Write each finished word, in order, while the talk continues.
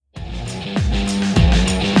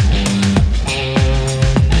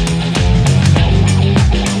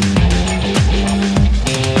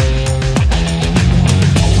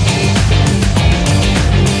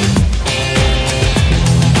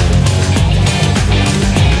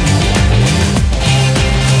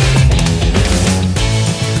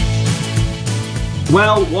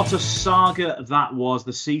Well, what a saga that was.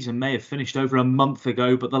 The season may have finished over a month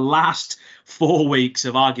ago, but the last 4 weeks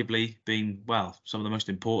have arguably been, well, some of the most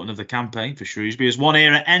important of the campaign for Shrewsbury. As one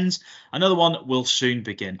era ends, another one will soon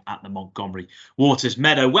begin at the Montgomery Waters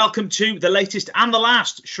Meadow. Welcome to the latest and the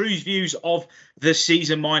last Shrews Views of the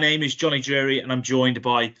season. My name is Jonny Drury, and I'm joined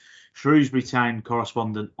by Shrewsbury Town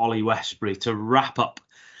correspondent Ollie Westbury to wrap up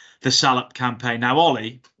the Salop campaign. Now,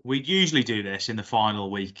 Ollie, we'd usually do this in the final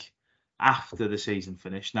week after the season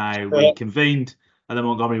finished. Now, we convened at the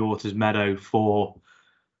Montgomery Waters Meadow for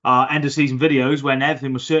our end of season videos when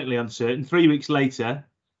everything was certainly uncertain. 3 weeks later,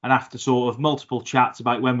 and after sort of multiple chats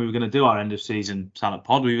about when we were going to do our end of season Salop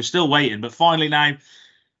pod, we were still waiting. But finally now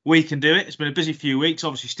we can do it. It's been a busy few weeks.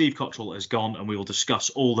 Obviously, Steve Cotterill has gone and we will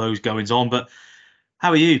discuss all those goings on. But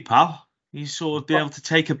how are you, pal? You sort of been able to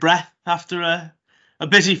take a breath after a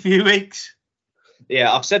busy few weeks?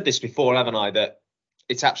 Yeah, I've said this before, haven't I, that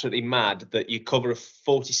it's absolutely mad that you cover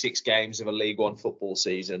 46 games of a League One football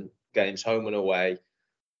season, games home and away.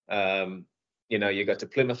 You go to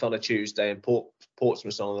Plymouth on a Tuesday and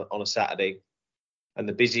Portsmouth on a Saturday, and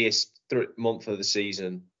the busiest month of the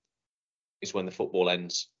season is when the football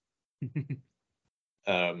ends.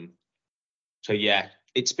 So yeah,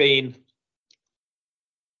 it's been,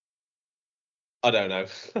 I don't know,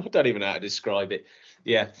 I don't even know how to describe it.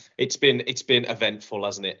 Yeah, it's been eventful,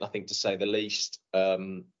 hasn't it? I think, to say the least.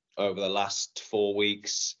 Over the last 4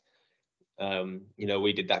 weeks,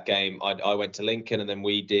 we did that game. I went to Lincoln, and then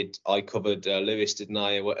I covered Lewis, didn't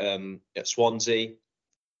I? At Swansea,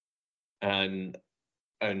 and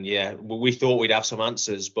yeah, we thought we'd have some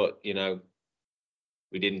answers, but we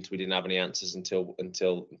didn't. We didn't have any answers until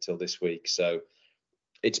this week. So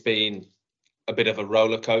it's been a bit of a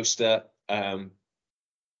roller coaster.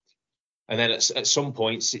 And then at some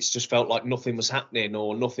points, it's just felt like nothing was happening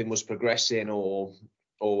or nothing was progressing or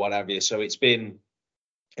what have you. So it's been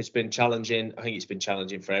challenging. I think it's been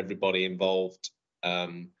challenging for everybody involved.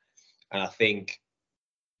 And I think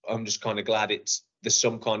I'm just kind of glad there's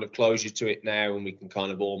some kind of closure to it now, and we can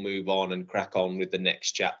kind of all move on and crack on with the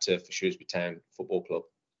next chapter for Shrewsbury Town Football Club.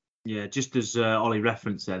 Yeah, just as Ollie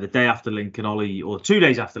referenced there, the day after Lincoln, Ollie, or 2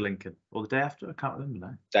 days after Lincoln, or the day after, I can't remember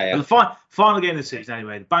now. Day after. The final game of the season,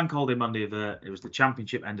 anyway, the bank holiday Monday it was the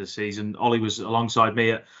championship end of the season. Ollie was alongside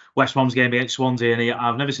me at West Brom's game against Swansea, and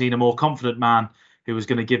I've never seen a more confident man who was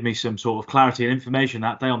going to give me some sort of clarity and information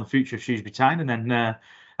that day on the future of Shrewsbury Town. And then,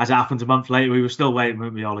 as it happens, a month later, we were still waiting,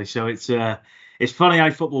 weren't we, Ollie? So it's funny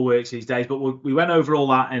how football works these days, but we went over all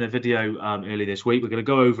that in a video earlier this week. We're going to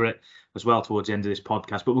go over it as well towards the end of this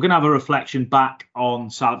podcast, but we're going to have a reflection back on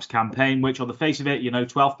Salop's campaign, which on the face of it,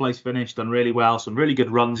 12th place finish, done really well, some really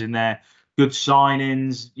good runs in there, good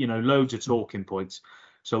signings, loads of talking points.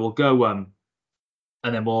 So we'll go, and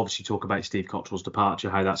then we'll obviously talk about Steve Cotterill's departure,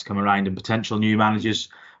 how that's come around, and potential new managers,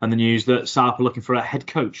 and the news that Salop are looking for a head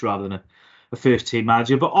coach rather than a first team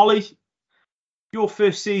manager. But Ollie, your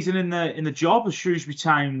first season in the job as Shrewsbury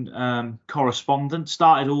Town correspondent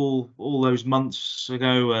started all those months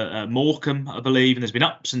ago at Morecambe, I believe, and there's been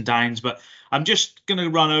ups and downs. But I'm just going to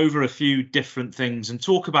run over a few different things and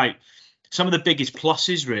talk about some of the biggest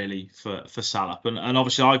pluses really for Salop. And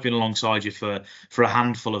obviously I've been alongside you for a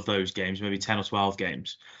handful of those games, maybe 10 or 12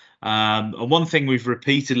 games. And one thing we've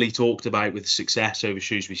repeatedly talked about with success over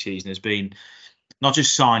Shrewsbury season has been not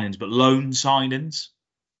just signings, but loan signings.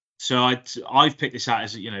 So I've picked this out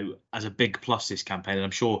as a big plus this campaign, and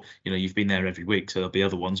I'm sure you've been there every week, so there'll be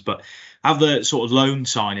other ones. But have the sort of loan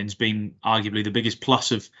signings been arguably the biggest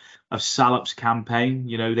plus of Salop's campaign?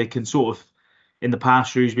 They can sort of, in the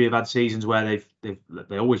past, Shrewsbury have had seasons where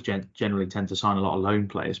they always generally tend to sign a lot of loan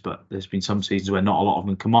players, but there's been some seasons where not a lot of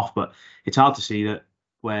them come off. But it's hard to see that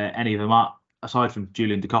where any of them are, aside from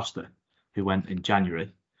Julian Da Costa, who went in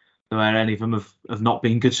January, where any of them have not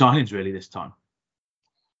been good signings really this time.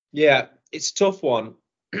 Yeah, it's a tough one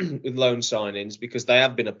with loan signings because they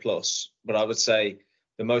have been a plus. But I would say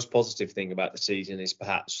the most positive thing about the season is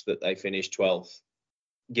perhaps that they finished 12th,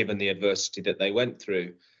 given the adversity that they went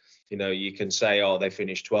through. You can say, they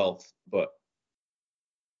finished 12th, but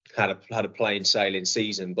had a plain sailing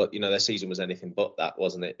season. But, their season was anything but that,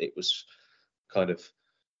 wasn't it? It was kind of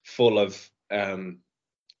full of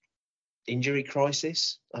injury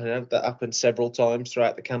crisis. I know that happened several times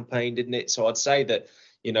throughout the campaign, didn't it? So I'd say that,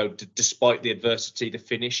 despite the adversity, the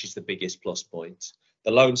finish is the biggest plus point.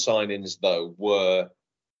 The loan signings, though, were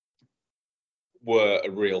a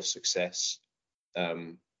real success.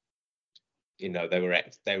 They were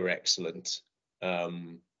excellent.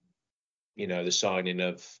 The signing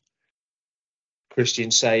of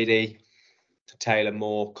Christian Sadie, Taylor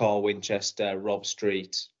Moore, Carl Winchester, Rob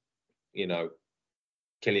Street,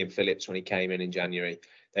 Killian Phillips when he came in January.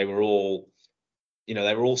 They were all,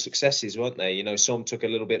 they were all successes, weren't they? Some took a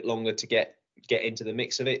little bit longer to get into the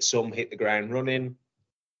mix of it. Some hit the ground running.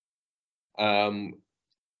 And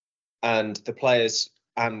the players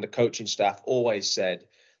and the coaching staff always said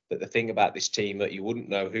that the thing about this team that you wouldn't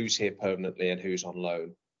know who's here permanently and who's on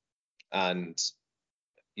loan. And,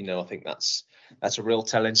 I think that's a real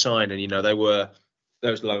telling sign. And,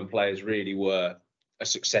 those loan players really were a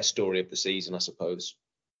success story of the season, I suppose.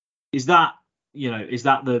 Is that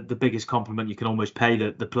the biggest compliment you can almost pay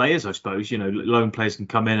the players, I suppose? Loan players can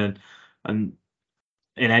come in and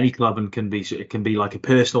in any club and it can be like a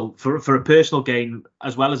personal for a personal gain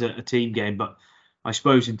as well as a team game. But I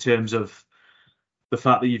suppose in terms of the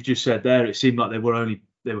fact that you've just said there, it seemed like they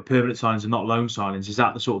were permanent signings and not loan signings. Is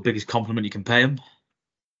that the sort of biggest compliment you can pay them?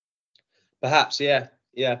 Perhaps, yeah,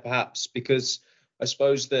 perhaps, because I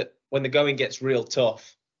suppose that when the going gets real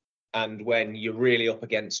tough and when you're really up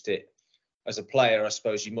against it as a player, I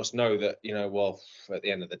suppose you must know that, at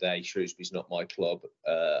the end of the day, Shrewsbury's not my club.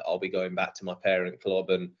 I'll be going back to my parent club,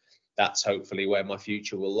 and that's hopefully where my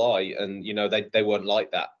future will lie. And, they weren't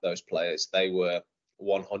like that, those players. They were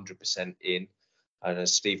 100% in. And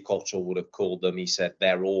as Steve Cotterill would have called them, he said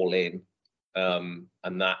they're all in. And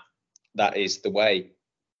that is the way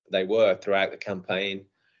they were throughout the campaign.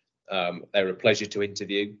 They were a pleasure to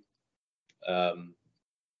interview.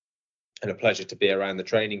 And a pleasure to be around the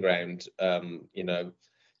training ground,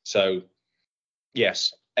 So,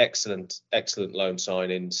 yes, excellent loan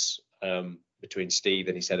signings between Steve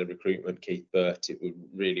and his head of recruitment, Keith Burt. It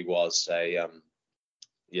really was it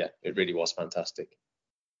really was fantastic.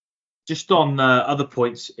 Just on other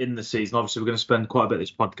points in the season, obviously we're going to spend quite a bit of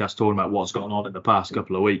this podcast talking about what's gone on in the past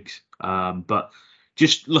couple of weeks. But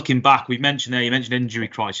just looking back, you mentioned injury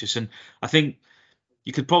crisis, and I think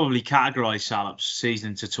you could probably categorise Salop's season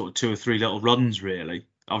into sort of 2 or 3 little runs, really.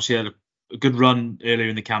 Obviously, had a good run earlier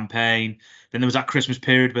in the campaign. Then there was that Christmas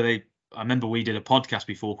period where I remember we did a podcast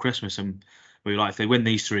before Christmas, and we were like, if they win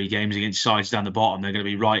these 3 games against sides down the bottom, they're going to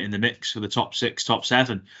be right in the mix for the top 6, top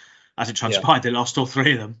 7. As it transpired, They lost all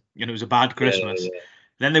 3 of them. It was a bad Christmas. Yeah.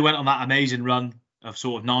 Then they went on that amazing run of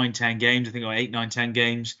sort of 9, 10 games, I think, or 8, 9, 10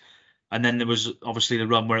 games. And then there was obviously the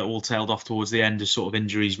run where it all tailed off towards the end as sort of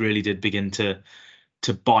injuries really did begin to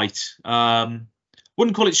bite.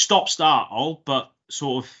 Wouldn't call it stop-start, but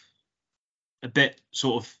sort of a bit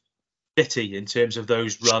sort of bitty in terms of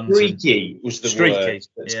those runs. Streaky was the word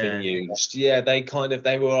that's been used. Yeah, they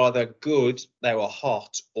were either good, they were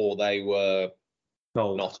hot, or they were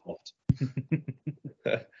not hot.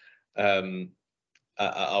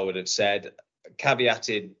 I would have said,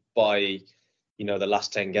 caveated by the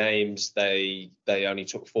last 10 games, they only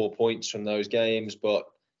took 4 points from those games, but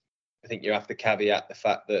I think you have to caveat the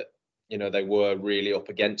fact that they were really up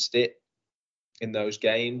against it in those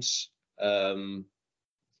games.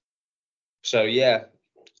 So yeah,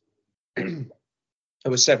 there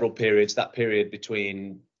were several periods. That period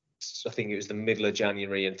between, I think it was the middle of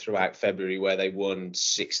January and throughout February, where they won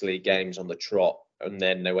 6 league games on the trot, and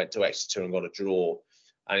then they went to Exeter and got a draw.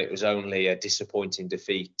 And it was only a disappointing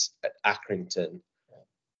defeat at Accrington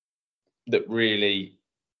that really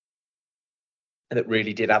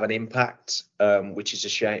did have an impact, which is a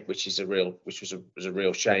shame. Which was a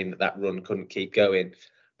real shame that run couldn't keep going.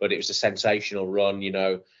 But it was a sensational run.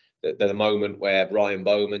 The moment where Ryan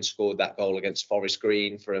Bowman scored that goal against Forest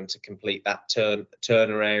Green for him to complete that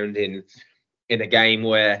turnaround in a game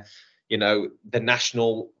where the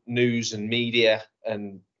national news and media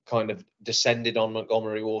and kind of descended on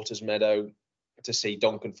Montgomery Waters Meadow to see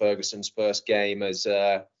Duncan Ferguson's first game as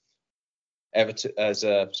Forest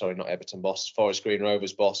Green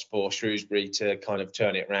Rovers boss for Shrewsbury, to kind of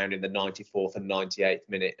turn it around in the 94th and 98th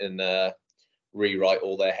minute and rewrite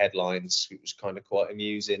all their headlines. It was kind of quite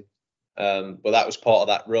amusing. But that was part of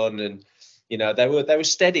that run, and they were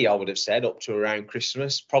steady, I would have said, up to around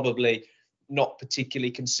Christmas. Probably not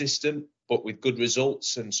particularly consistent, but with good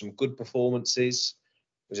results and some good performances.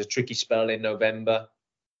 There was a tricky spell in November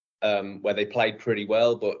where they played pretty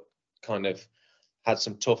well, but kind of had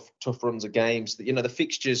some tough runs of games. The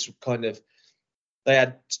fixtures they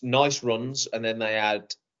had nice runs, and then they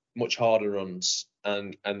had much harder runs,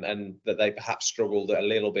 and that they perhaps struggled a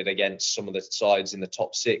little bit against some of the sides in the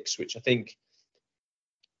top 6, which I think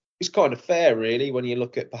is kind of fair, really, when you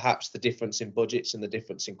look at perhaps the difference in budgets and the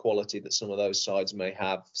difference in quality that some of those sides may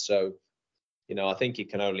have. So, I think you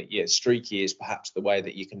can only, streaky is perhaps the way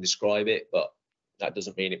that you can describe it, but that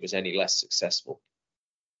doesn't mean it was any less successful.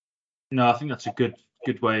 No, I think that's a good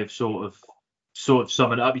way of sort of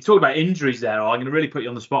summing it up. You talk about injuries there. I'm going to really put you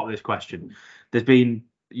on the spot with this question. There's been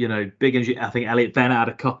big injury. I think Elliot Bennett had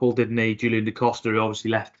a couple, didn't he? Julian Da Costa, who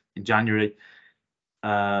obviously left in January,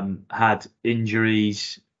 had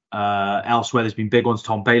injuries. Elsewhere, there's been big ones.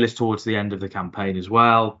 Tom Bayliss towards the end of the campaign as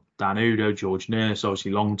well. Dan Udo, George Nurse,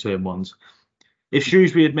 obviously long-term ones. If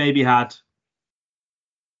Shrewsbury had maybe had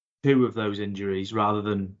 2 of those injuries rather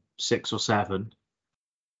than 6 or 7,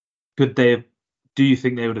 could they have? Do you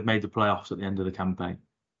think they would have made the playoffs at the end of the campaign?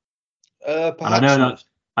 Perhaps. And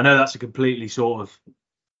I know that's a completely sort of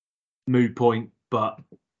moot point, but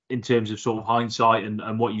in terms of sort of hindsight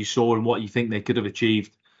and what you saw and what you think they could have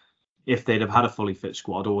achieved if they'd have had a fully fit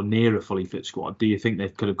squad or near a fully fit squad, do you think they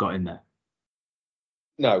could have got in there?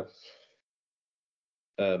 No.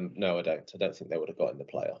 No, I don't. I don't think they would have got in the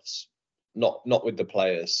playoffs. Not with the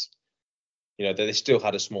players. They still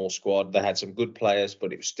had a small squad. They had some good players,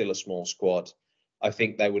 but it was still a small squad. I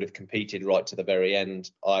think they would have competed right to the very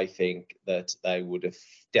end. I think that they would have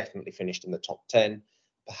definitely finished in the top 10,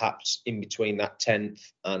 perhaps in between that 10th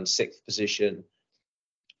and 6th position.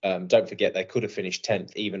 Don't forget, they could have finished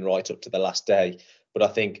 10th even right up to the last day. But I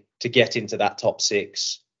think to get into that top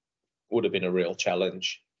 6 would have been a real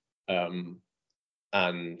challenge.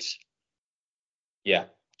 And yeah,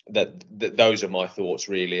 those are my thoughts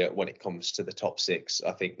really when it comes to the top 6.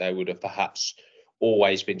 I think they would have perhaps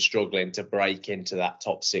always been struggling to break into that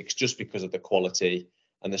top 6 just because of the quality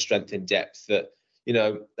and the strength in depth that,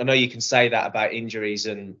 I know you can say that about injuries,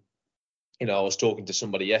 and, I was talking to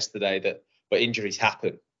somebody yesterday but injuries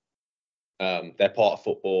happen. They're part of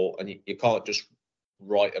football, and you can't just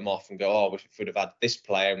write them off and go, oh, we would have had this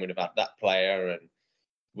player and we'd have had that player, and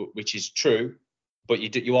which is true, but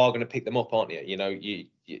you are going to pick them up, aren't you?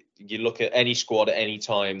 You look at any squad at any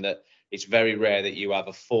time that it's very rare that you have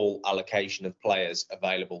a full allocation of players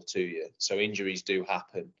available to you. So injuries do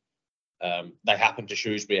happen. They happen to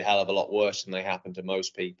Shrewsbury a hell of a lot worse than they happen to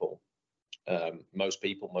most people. Most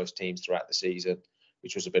teams throughout the season,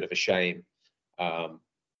 which was a bit of a shame. And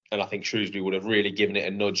I think Shrewsbury would have really given it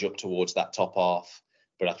a nudge up towards that top half.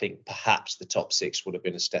 But I think perhaps the top 6 would have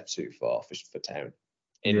been a step too far for Town,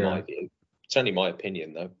 in my view. It's only my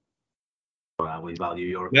opinion, though. Well, we value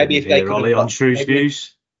your opinion here, Ollie, on Shrews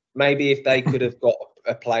Views. Maybe if they could have got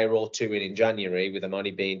a player or 2 in January, with them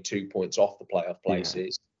only being 2 points off the playoff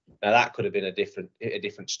places, now that could have been a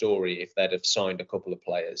different story if they'd have signed a couple of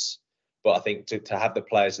players. But I think to have the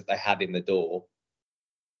players that they had in the door,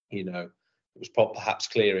 it was perhaps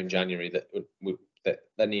clear in January that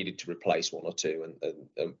they needed to replace 1 or 2,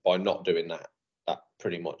 and by not doing that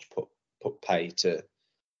pretty much put pay to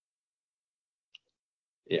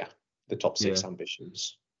the top 6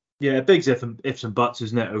 ambitions. Yeah, big ifs and buts,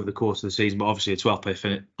 isn't it, over the course of the season? But obviously, a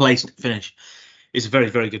 12th place finish is a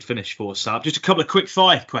very, very good finish for Salop. Just a couple of quick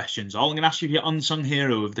fire questions. I'm going to ask you your unsung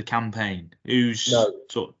hero of the campaign. Who's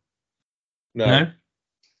No,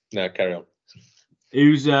 carry on.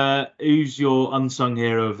 Who's your unsung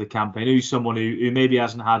hero of the campaign? Who's someone who maybe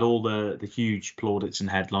hasn't had all the huge plaudits and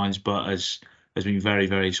headlines, but has been very,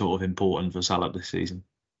 very sort of important for Salop this season?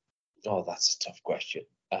 Oh, that's a tough question.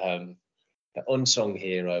 The unsung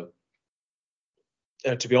hero.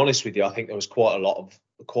 To be honest with you, I think there was quite a lot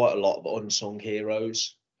of unsung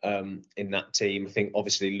heroes in that team. I think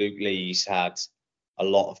obviously Luke Lee's had a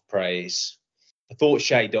lot of praise. I thought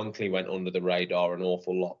Shay Dunkley went under the radar an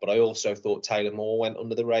awful lot, but I also thought Taylor Moore went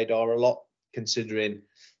under the radar a lot, considering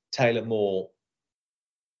Taylor Moore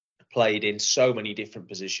played in so many different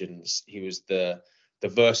positions. He was the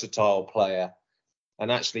versatile player.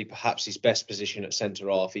 And actually, perhaps his best position at centre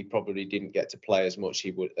half, he probably didn't get to play as much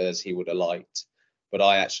as he would have liked. But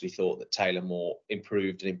I actually thought that Taylor Moore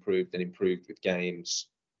improved with games.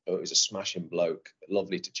 It was a smashing bloke,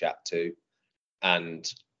 lovely to chat to,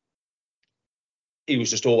 and he was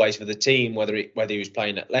just always for the team. Whether he was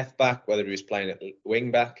playing at left back, whether he was playing at wing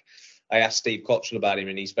back. I asked Steve Cotterill about him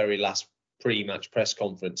in his very last pre-match press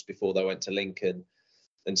conference before they went to Lincoln,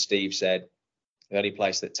 and Steve said, the only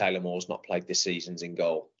place that Taylor Moore's not played this season's in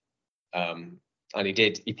goal. And he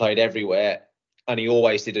did. He played everywhere, and he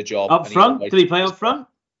always did a job. Up front? Did he play up front?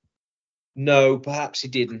 No, perhaps he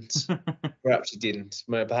didn't.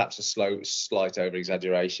 Perhaps a slight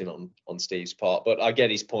over-exaggeration on Steve's part. But I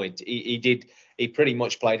get his point. He did. He pretty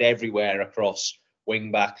much played everywhere across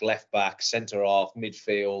wing back, left back, centre half,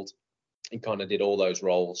 midfield. He kind of did all those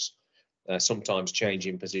roles, sometimes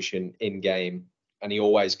changing position in game. And he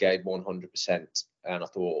always gave 100%. And I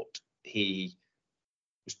thought he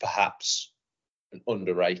was perhaps an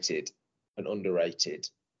underrated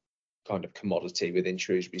kind of commodity within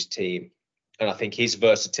Shrewsbury's team. And I think his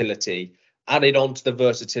versatility, added on to the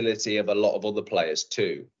versatility of a lot of other players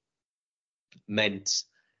too, meant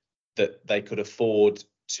that they could afford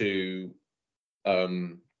to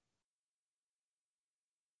when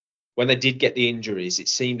they did get the injuries, it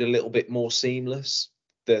seemed a little bit more seamless,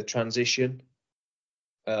 the transition.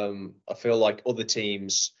 I feel like other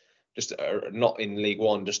teams just are not in League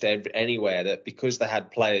One, just anywhere, that because they had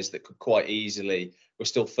players that could quite easily, were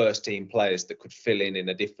still first team players that could fill in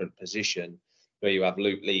a different position, where you have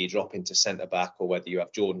Luke Lee dropping to centre back, or whether you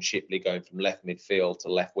have Jordan Shipley going from left midfield to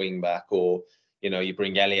left wing back, or you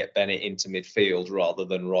bring Elliot Bennett into midfield rather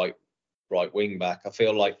than right wing back. I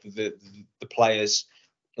feel like the players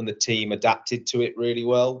and the team adapted to it really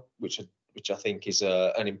well, which I think is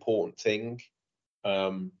an important thing.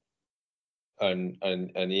 And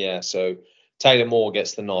yeah, so Taylor Moore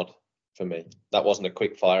gets the nod for me. That wasn't a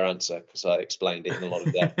quick fire answer because I explained it in a lot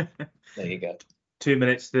of depth. There you go. 2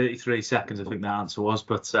 minutes 33 seconds, I think that answer was,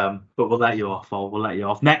 but we'll let you off. We'll let you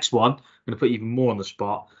off. Next one, I'm going to put you even more on the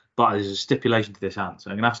spot, but there's a stipulation to this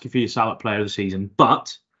answer. I'm going to ask you for your Salop player of the season,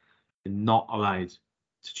 but you're not allowed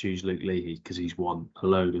to choose Luke Leahy because he's won a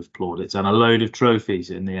load of plaudits and a load of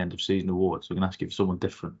trophies in the end of season awards. So I'm going to ask you for someone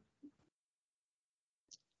different.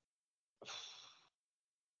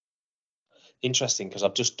 Interesting, because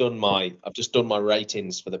I've just done my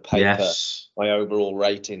ratings for the paper, yes. My overall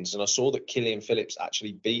ratings, and I saw that Killian Phillips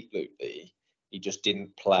actually beat Luke Leahy. He just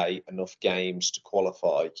didn't play enough games to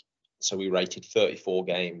qualify, so we rated 34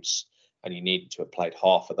 games, and he needed to have played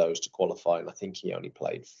half of those to qualify, and I think he only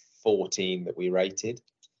played 14 that we rated.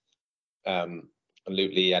 And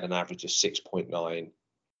Luke Leahy had an average of 6.9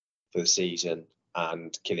 for the season,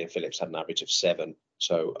 and Killian Phillips had an average of 7,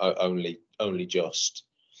 so only just.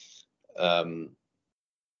 I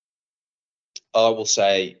will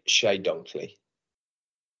say Shea Dunkley.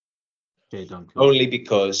 Only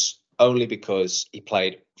because he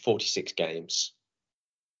played 46 games,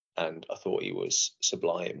 and I thought he was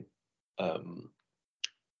sublime.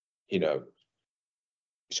 He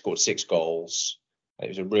scored 6 goals. It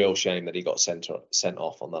was a real shame that he got sent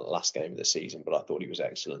off on the last game of the season, but I thought he was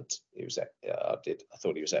excellent. I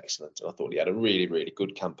thought he was excellent, and I thought he had a really, really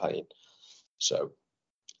good campaign. So,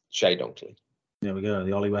 Shea Dunkley. There we go.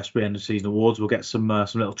 The Ollie Westbury end of season awards. We'll get some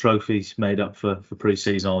little trophies made up for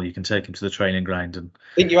pre-season. Or you can take them to the training ground and.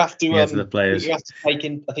 I think you have to. To the players. I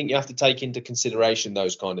think you have to take into consideration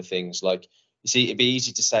those kind of things. Like, you see, it'd be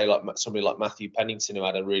easy to say like somebody like Matthew Pennington, who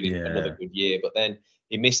had another good year, but then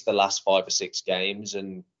he missed the last 5 or 6 games,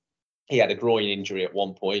 and he had a groin injury at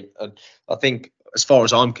one point. And I think, as far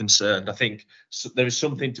as I'm concerned, I think there is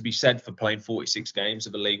something to be said for playing 46 games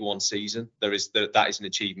of a League One season. That is an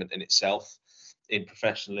achievement in itself, in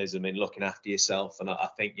professionalism, in looking after yourself. And I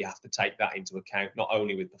think you have to take that into account, not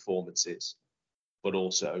only with performances, but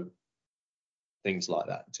also things like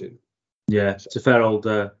that too. Yeah, it's a fair old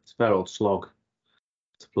slog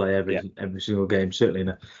to play every single game, certainly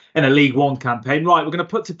in a League One campaign. Right, we're going to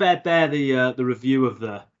put to bed there the review of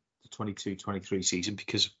the 22-23 season,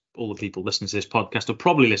 because all the people listening to this podcast will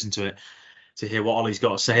probably listen to it to hear what Ollie's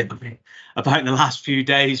got to say about the last few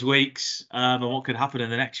days, weeks, and what could happen in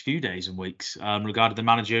the next few days and weeks regarding the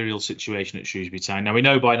managerial situation at Shrewsbury Town. Now, we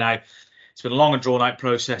know by now it's been a long and drawn-out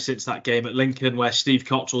process since that game at Lincoln, where Steve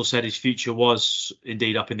Cotterill said his future was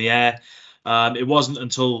indeed up in the air. It wasn't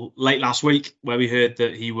until late last week where we heard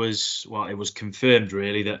that it was confirmed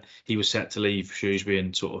really that he was set to leave Shrewsbury,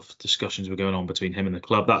 and sort of discussions were going on between him and the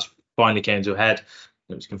club. That's finally came to a head.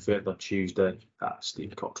 It was confirmed on Tuesday that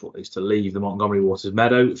Steve Cotterill is to leave the Montgomery Waters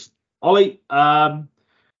Meadows. Ollie,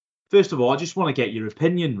 first of all, I just want to get your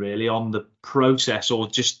opinion really on the process, or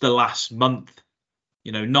just the last month.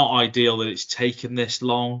 Not ideal that it's taken this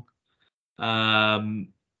long. And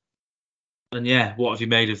yeah, what have you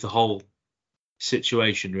made of the whole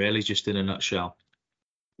situation, really, just in a nutshell?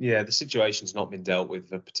 Yeah, the situation's not been dealt with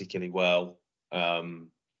particularly well.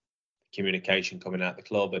 Communication coming out the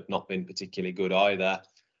club had not been particularly good either.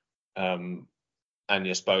 And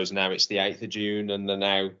I suppose now it's the 8th of June and they're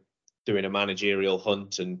now doing a managerial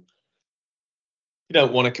hunt, and you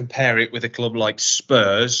don't want to compare it with a club like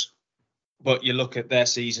Spurs, but you look at their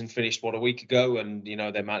season finished a week ago, and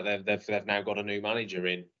they've now got a new manager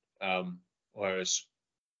in. Whereas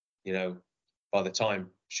by the time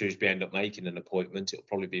Shrewsbury end up making an appointment, it'll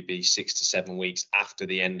probably be 6 to 7 weeks after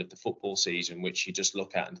the end of the football season, which you just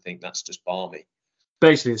look at and think that's just balmy.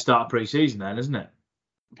 Basically the start of pre-season then, isn't it?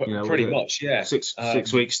 Pretty much, yeah. 6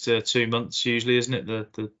 weeks to 2 months usually, isn't it?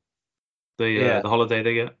 The holiday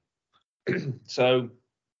they get. So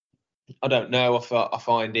I don't know. I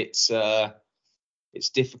find it's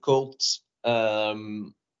difficult.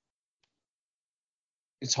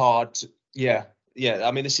 It's hard to, yeah.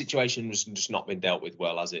 I mean, the situation has just not been dealt with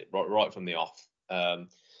well, has it? Right from the off.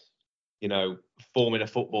 Forming a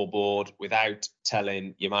football board without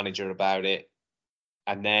telling your manager about it,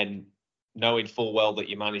 and then knowing full well that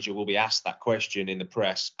your manager will be asked that question in the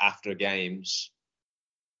press after games,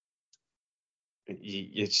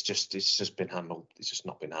 it's just been handled. It's just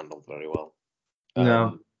not been handled very well.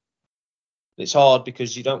 No. It's hard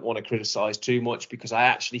because you don't want to criticise too much, because I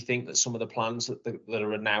actually think that some of the plans that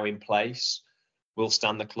are now in place will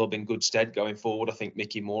stand the club in good stead going forward. I think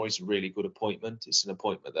Mickey Moore is a really good appointment. It's an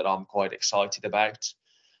appointment that I'm quite excited about.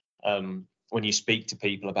 When you speak to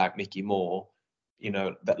people about Mickey Moore,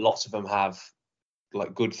 that lots of them have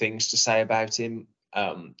like good things to say about him.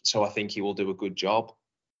 So I think he will do a good job.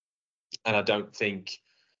 And I don't think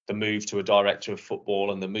the move to a director of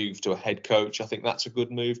football and the move to a head coach, I think that's a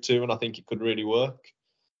good move too. And I think it could really work.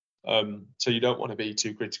 So you don't want to be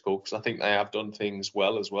too critical, because I think they have done things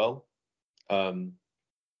well as well. So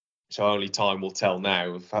only time will tell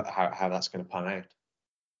now of how that's going to pan out.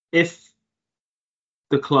 If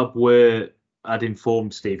the club had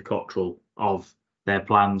informed Steve Cotterill of their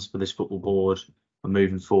plans for this football board and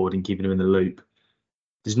moving forward and keeping him in the loop,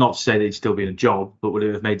 it's not to say that he'd still be in a job, but would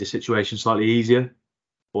it have made the situation slightly easier,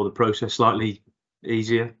 or the process slightly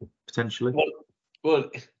easier potentially?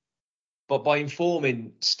 Well, but by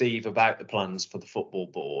informing Steve about the plans for the football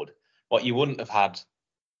board, what you wouldn't have had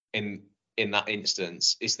in that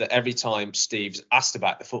instance is that every time Steve's asked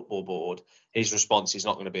about the football board, his response is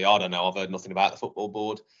not going to be, I don't know, I've heard nothing about the football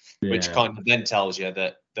board, which kind of then tells you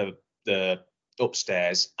that the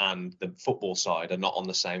upstairs and the football side are not on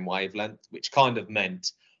the same wavelength, which kind of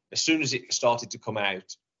meant as soon as it started to come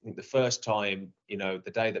out, I think the first time, the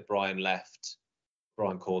day that Brian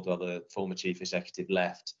Caldwell, the former chief executive,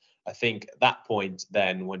 left, I think at that point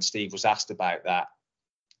then, when Steve was asked about that,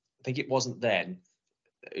 I think it wasn't then,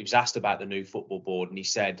 he was asked about the new football board and he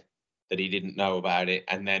said that he didn't know about it.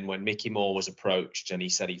 And then when Mickey Moore was approached and he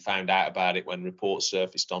said he found out about it when reports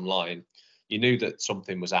surfaced online, you knew that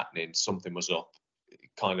something was happening, something was up. It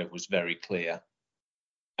kind of was very clear.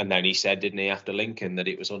 And then he said, didn't he, after Lincoln, that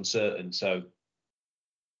it was uncertain, so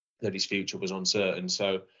that his future was uncertain.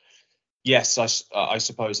 So yes, I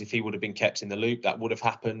suppose if he would have been kept in the loop, that would have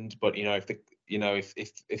happened. But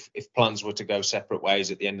if plans were to go separate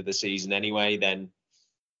ways at the end of the season anyway, then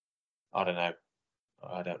I don't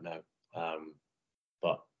know.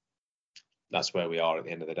 But that's where we are at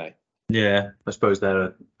the end of the day. Yeah, I suppose there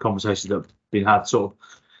are conversations that have been had sort of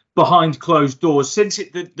behind closed doors since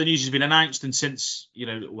the news has been announced, and since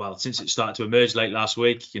it started to emerge late last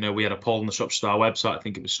week. We had a poll on the Shropshire Star website. I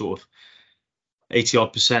think it was sort of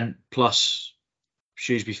 80% plus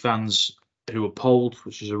Shrewsbury fans who were polled,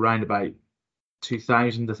 which is around about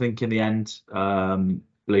 2,000, I think, in the end.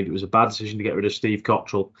 Believed it was a bad decision to get rid of Steve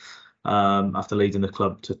Cotterill after leading the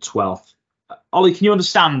club to 12th. Ollie, can you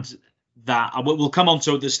understand that? We'll come on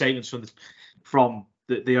to the statements from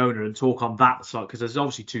the owner and talk on that side, because there's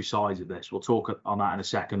obviously two sides of this. We'll talk on that in a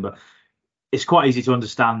second, but it's quite easy to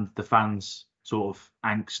understand the fans' sort of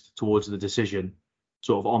angst towards the decision,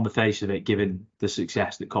 sort of on the face of it, given the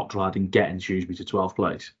success that Cotterill had in getting Shrewsbury to 12th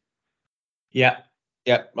place. Yeah,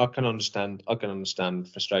 I can understand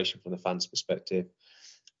frustration from the fans' perspective.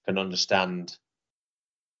 I can understand,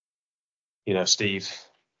 Steve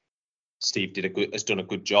has done a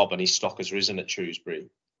good job, and his stock has risen at Shrewsbury,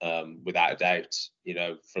 without a doubt.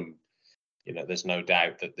 There's no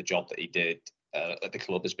doubt that the job that he did at the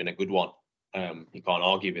club has been a good one. You can't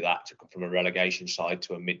argue with that, to come from a relegation side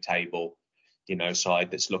to a mid-table, side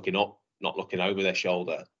that's looking up, not looking over their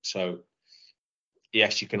shoulder. So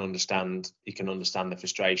yes, you can understand the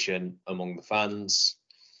frustration among the fans.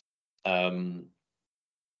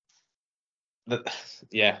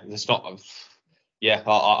 There's not. Yeah,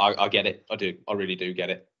 I get it. I do. I really do get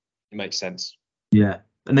it. It makes sense. Yeah,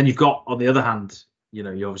 and then you've got, on the other hand, you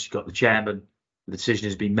obviously got the chairman. The decision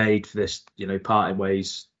has been made for this, parting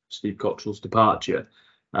ways, Steve Cotterill's departure.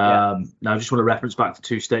 Now, I just want to reference back to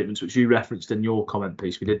two statements which you referenced in your comment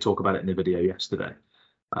piece. We did talk about it in the video yesterday.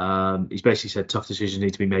 He's basically said tough decisions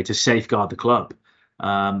need to be made to safeguard the club,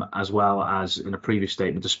 as well as in a previous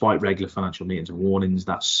statement, despite regular financial meetings and warnings,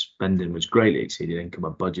 that spending, which greatly exceeded income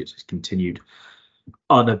and budgets, has continued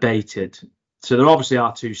unabated. So there obviously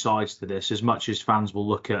are two sides to this. As much as fans will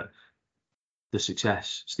look at the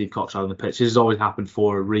success Steve Cotterill on the pitch, this has always happened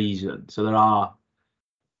for a reason. So there are,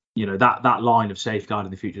 that line of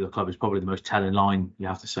safeguarding the future of the club is probably the most telling line, you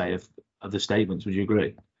have to say, of the statements. Would you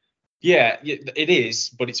agree? Yeah, it is,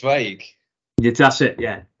 but it's vague. Yeah, that's it.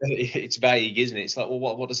 Yeah, it's vague, isn't it? It's like, well,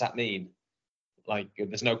 what does that mean? Like,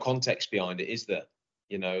 there's no context behind it, is there?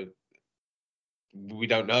 We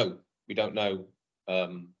don't know.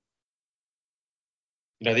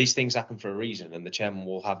 These things happen for a reason, and the chairman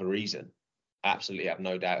will have a reason. Absolutely have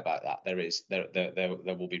no doubt about that.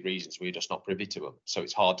 There will be reasons we're just not privy to them. So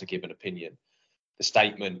it's hard to give an opinion. The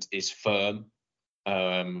statement is firm,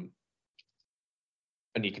 and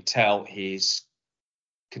you can tell his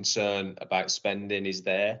concern about spending is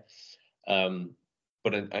there. But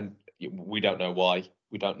we don't know why.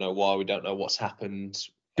 We don't know why. We don't know what's happened.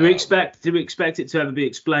 Do we expect it to ever be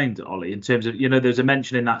explained, Ollie, in terms of, there's a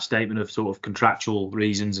mention in that statement of sort of contractual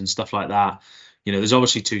reasons and stuff like that. There's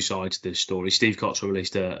obviously two sides to this story. Steve Cotterill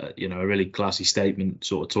released a really classy statement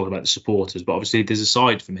sort of talking about the supporters, but obviously there's a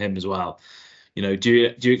side from him as well. Do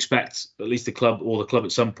you expect at least the club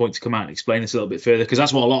at some point to come out and explain this a little bit further? Because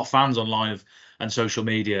that's what a lot of fans online and social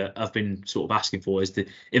media have been sort of asking for, is the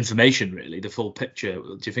information, really, the full picture.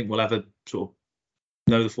 Do you think we'll ever sort of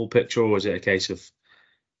know the full picture, or is it a case of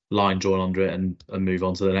line drawn under it and move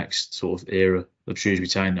on to the next sort of era of Shrewsbury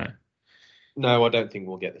Town now? No, I don't think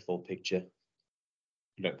we'll get the full picture.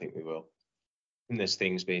 I don't think we will. And there's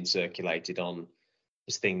things being circulated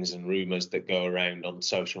there's things and rumours that go around on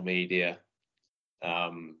social media.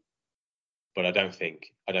 But I don't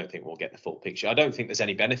think we'll get the full picture. I don't think there's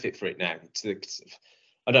any benefit for it now.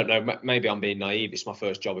 I don't know. Maybe I'm being naive. It's my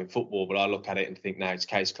first job in football, but I look at it and think now it's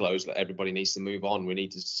case closed. That everybody needs to move on. We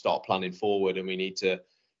need to start planning forward, and we need to,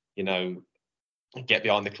 get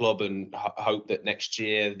behind the club and hope that next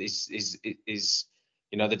year is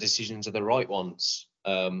the decisions are the right ones.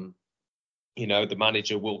 The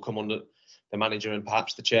manager will come under. The manager and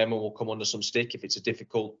perhaps the chairman will come under some stick if it's a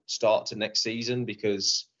difficult start to next season,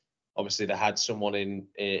 because obviously they had someone in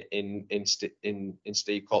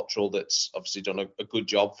Steve Cotterill that's obviously done a good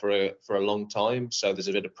job for a long time. So there's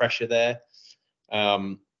a bit of pressure there.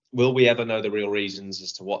 Will we ever know the real reasons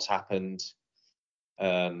as to what's happened?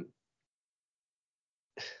 Yeah,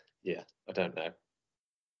 I don't know.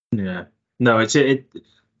 Yeah, no, it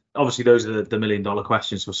obviously those are the $1 million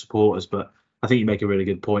questions for supporters, but I think you make a really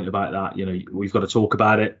good point about that. We've got to talk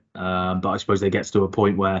about it, but I suppose they get to a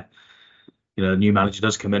point where a new manager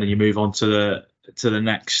does come in and you move on to the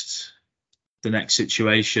next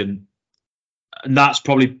situation, and that's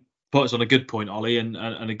probably put us on a good point, Ollie, and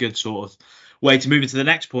a good sort of way to move into the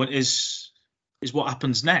next point is what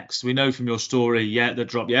happens next. We know from your story, that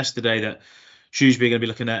dropped yesterday, that Shrewsbury are going to be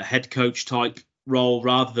looking at a head coach type role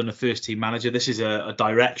rather than a first team manager. This is a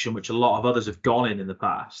direction which a lot of others have gone in the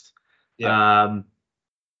past. Yeah.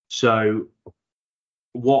 So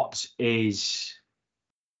what is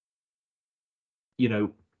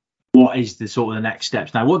the sort of the next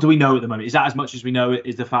steps now? What do we know at the moment? Is that as much as we know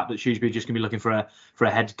is the fact that Shrewsbury are just going to be looking for a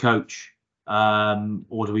head coach,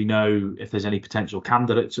 or do we know if there's any potential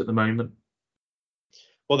candidates at the moment?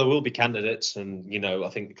 Well, there will be candidates, and I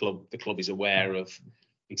think the club is aware of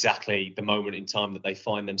exactly the moment in time that they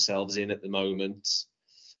find themselves in at the moment,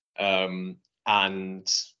 and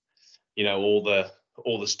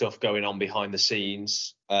all the stuff going on behind the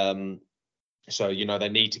scenes. So they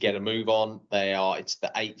need to get a move on. It's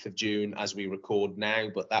the 8th of June as we record now,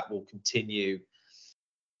 but that will continue.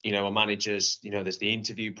 A manager's, there's the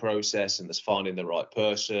interview process and there's finding the right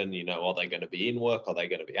person. Are they going to be in work? Are they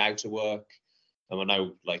going to be out of work? And I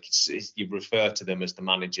know, you refer to them as the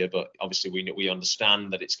manager, but obviously we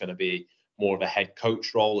understand that it's going to be more of a head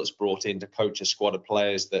coach role that's brought in to coach a squad of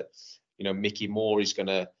players that, Mickey Moore is going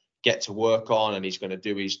to get to work on, and he's going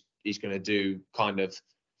to do kind of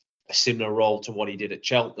a similar role to what he did at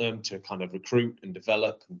Cheltenham, to kind of recruit and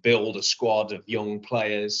develop and build a squad of young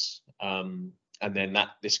players. And then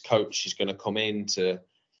this coach is going to come in to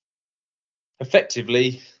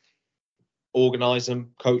effectively organise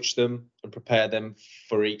them, coach them, and prepare them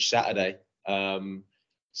for each Saturday.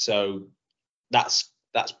 So that's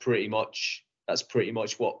pretty much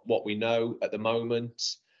what we know at the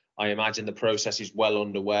moment. I imagine the process is well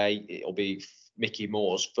underway. It'll be Mickey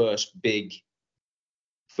Moore's first big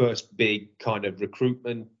kind of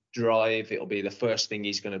recruitment drive. It'll be the first thing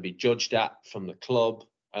he's going to be judged at from the club.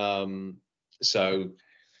 So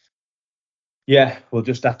yeah, we'll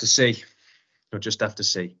just have to see.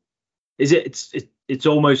 It's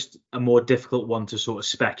almost a more difficult one to sort of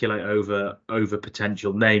speculate over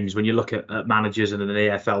potential names. When you look at managers and an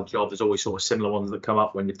AFL job, there's always sort of similar ones that come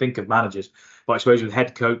up when you think of managers. But I suppose with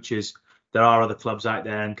head coaches, there are other clubs out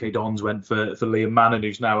there. MK Dons went for Liam Mannon,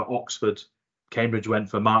 who's now at Oxford. Cambridge went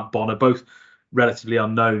for Mark Bonner, both relatively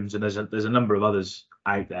unknowns, and there's a number of others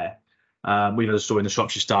out there. We've had a story in the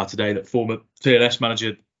Shropshire Star today that former TNS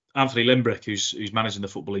manager Anthony Limbrick, who's managing the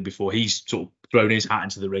Football League before, he's sort of thrown his hat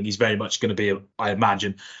into the ring. He's very much going to be, I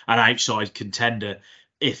imagine, an outside contender,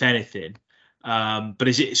 if anything. But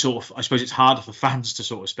is it sort of, I suppose it's harder for fans to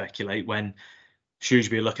sort of speculate when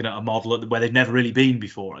Shrewsbury are looking at a model where they've never really been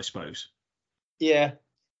before, I suppose. Yeah.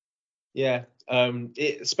 Yeah.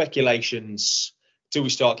 Speculations till we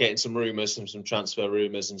start getting some rumours and some transfer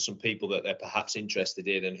rumours and some people that they're perhaps interested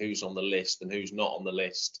in and who's on the list and who's not on the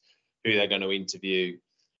list, who they're going to interview,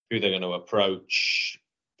 who they're going to approach,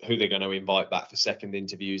 who they're going to invite back for second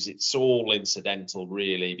interviews. It's all incidental,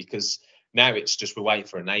 really, because now it's just we're waiting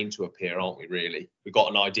for a name to appear, aren't we, really? We've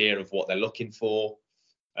got an idea of what they're looking for.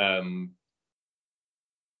 We've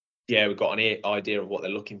got an idea of what they're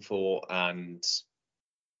looking for, and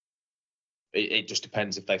it just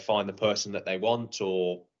depends if they find the person that they want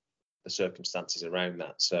or the circumstances around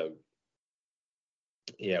that. So,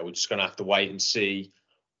 yeah, we're just going to have to wait and see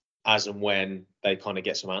as and when they kind of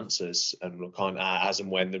get some answers, and we'll kind of, as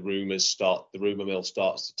and when the rumour mill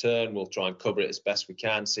starts to turn, we'll try and cover it as best we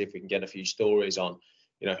can, see if we can get a few stories on,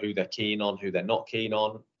 who they're keen on, who they're not keen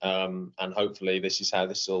on, and hopefully this is how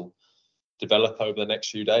this will develop over the next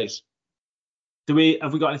few days.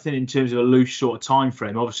 Have we got anything in terms of a loose sort of time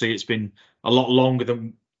frame? Obviously, it's been a lot longer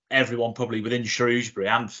than everyone probably within Shrewsbury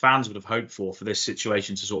and fans would have hoped for this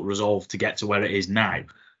situation to sort of resolve to get to where it is now. I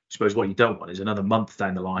suppose what you don't want is another month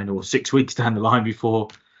down the line or 6 weeks down the line before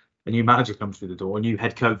a new manager comes through the door, a new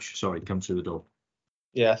head coach, comes through the door.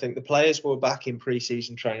 Yeah, I think the players were back in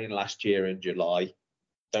pre-season training last year in July.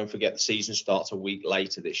 Don't forget the season starts a week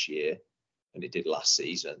later this year than it did last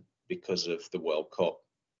season because of the World Cup.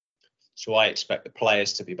 So I expect the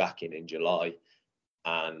players to be back in July,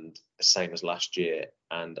 and the same as last year.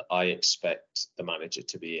 And I expect the manager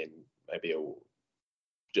to be in maybe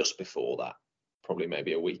just before that, probably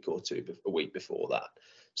maybe a week before that.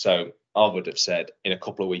 So I would have said in a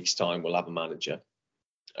couple of weeks' time we'll have a manager.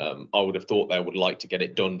 I would have thought they would like to get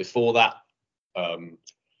it done before that,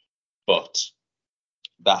 but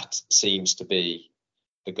that seems to be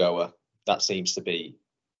the goer. That's it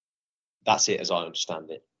as I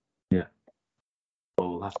understand it. Yeah.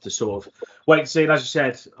 We'll have to sort of wait and see. And as you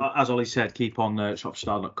said, as Ollie said, keep on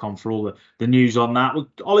shopstar.com for all the news on that.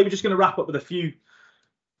 Ollie, we're just going to wrap up with a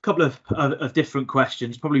couple of different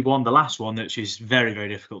questions. Probably the last one, which is very, very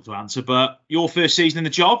difficult to answer. But your first season in the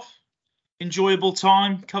job, enjoyable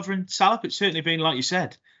time covering Salop? It's certainly been, like you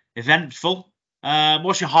said, eventful.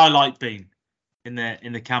 What's your highlight been in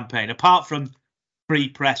the campaign, apart from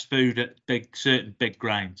pre-press food at certain big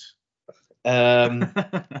grounds?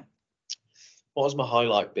 What has my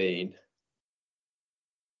highlight been?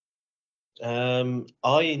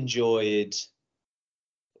 I enjoyed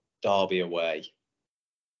Derby away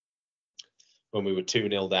when we were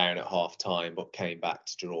 2-0 down at half time, but came back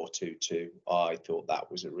to draw 2-2. I thought that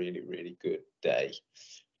was a really, really good day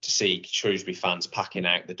to see Shrewsbury fans packing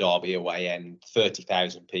out the Derby away end.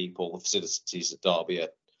 30,000 people. The facilities at Derby are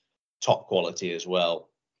top quality as well.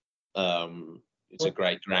 It's a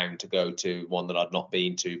great ground to go to, one that I'd not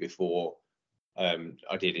been to before.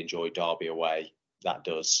 I did enjoy Derby away. That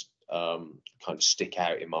does kind of stick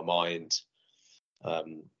out in my mind.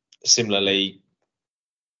 Similarly,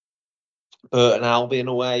 Burton Albion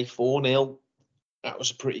away 4-0. That was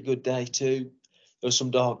a pretty good day too. There were some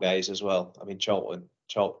dark days as well. I mean, Charlton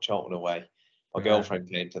away. My girlfriend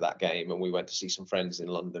came to that game, and we went to see some friends in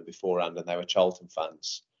London beforehand, and they were Charlton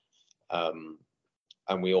fans.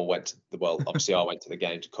 And we all went obviously I went to the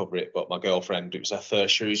game to cover it, but my girlfriend, it was her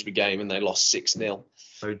first Shrewsbury game and they lost 6-0.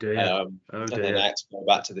 Oh dear. And then I had to go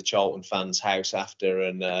back to the Charlton fans' house after,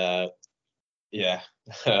 and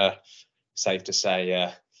safe to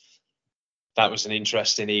say, that was an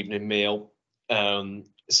interesting evening meal.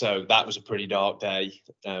 So that was a pretty dark day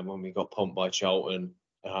when we got pumped by Charlton.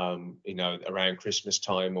 Around Christmas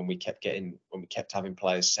time when we kept having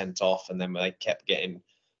players sent off, and then they kept getting,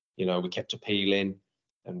 we kept appealing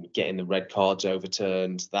and getting the red cards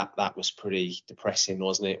overturned. That was pretty depressing,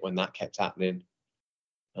 wasn't it, when that kept happening?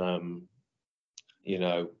 And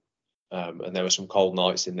there were some cold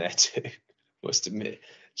nights in there too. Must admit,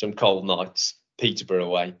 some cold nights. Peterborough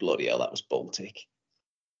away, bloody hell, that was Baltic.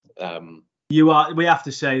 We have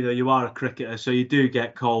to say though, you are a cricketer, so you do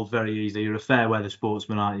get cold very easily. You're a fair weather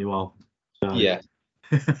sportsman, aren't you, Al? So. Yeah.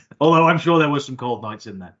 Although I'm sure there were some cold nights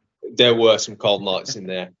in there. There were some cold nights in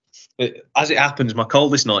there. As it happens, my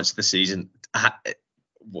coldest nights of the season have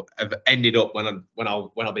ended up when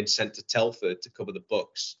I've been sent to Telford to cover the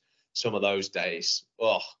Bucks. Some of those days,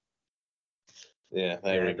 don't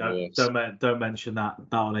mention that.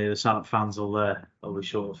 Only the Salop fans will be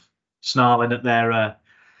sort of snarling at their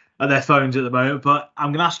phones at the moment. But I'm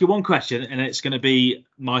going to ask you one question, and it's going to be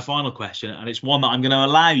my final question, and it's one that I'm going to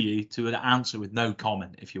allow you to answer with no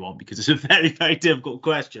comment if you want, because it's a very, very difficult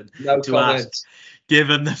question to ask,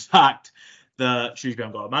 given the fact that Shrewsbury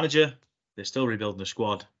haven't got a manager. They're still rebuilding the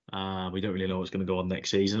squad. We don't really know what's going to go on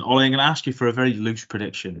next season. Ollie, I'm going to ask you for a very loose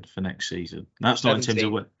prediction for next season. That's not in terms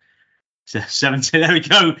of 17th. There we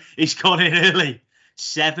go. He's gone in early.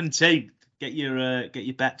 17th. Get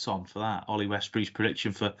your bets on for that. Ollie Westbury's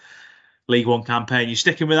prediction for League One campaign. You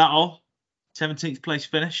sticking with that, all? 17th place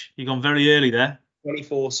finish. You've gone very early there.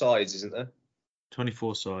 24 sides, isn't there?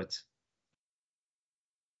 24 sides.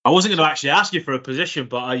 I wasn't going to actually ask you for a position,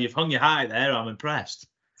 but you've hung your high there. I'm impressed.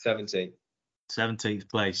 17th. 17th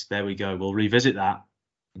place. There we go. We'll revisit that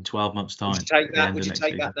in 12 months' time. Would you take that? Would you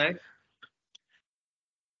take that now?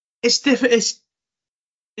 It's different.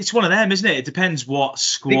 It's one of them, isn't it? It depends what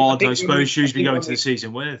squad, I suppose, Shrewsbury go into the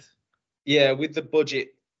season with. Yeah, with the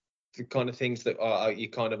budget, the kind of things that you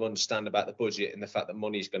kind of understand about the budget and the fact that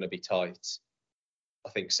money's going to be tight. I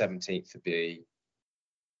think 17th would be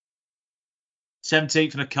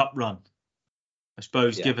 17th in a cup run, I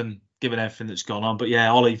suppose, given everything that's gone on. But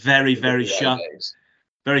yeah, Ollie, very, very sharp.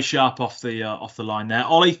 Very sharp off the line there.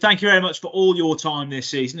 Ollie, thank you very much for all your time this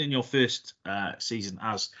season in your first season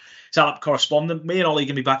as Salop correspondent. Me and Ollie are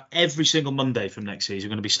going to be back every single Monday from next season.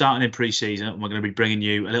 We're going to be starting in pre-season and we're going to be bringing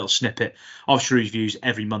you a little snippet of Shrews Views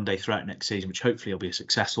every Monday throughout next season, which hopefully will be a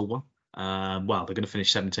successful one. Well, they're going to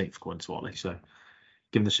finish 17th according to Ollie, so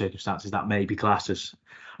given the circumstances, that may be classed as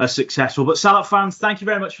successful. But Salop fans, thank you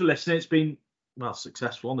very much for listening. It's been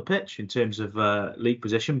successful on the pitch in terms of league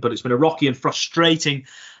position, but it's been a rocky and frustrating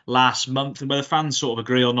last month. And whether fans sort of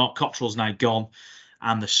agree or not, Cotterill's now gone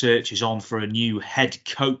and the search is on for a new head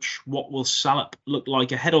coach. What will Salop look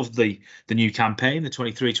like ahead of the new campaign, the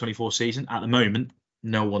 23-24 season? At the moment,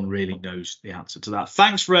 no one really knows the answer to that.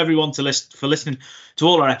 Thanks for everyone for listening to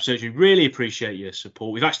all our episodes. We really appreciate your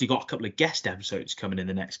support. We've actually got a couple of guest episodes coming in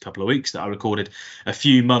the next couple of weeks that I recorded a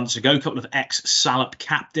few months ago. A couple of ex-Salop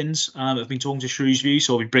captains have been talking to Shrews Views,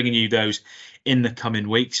 so I'll be bringing you those in the coming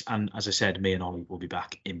weeks. And as I said, me and Ollie will be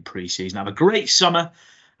back in pre-season. Have a great summer,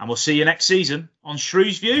 and we'll see you next season on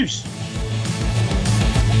Shrews Views.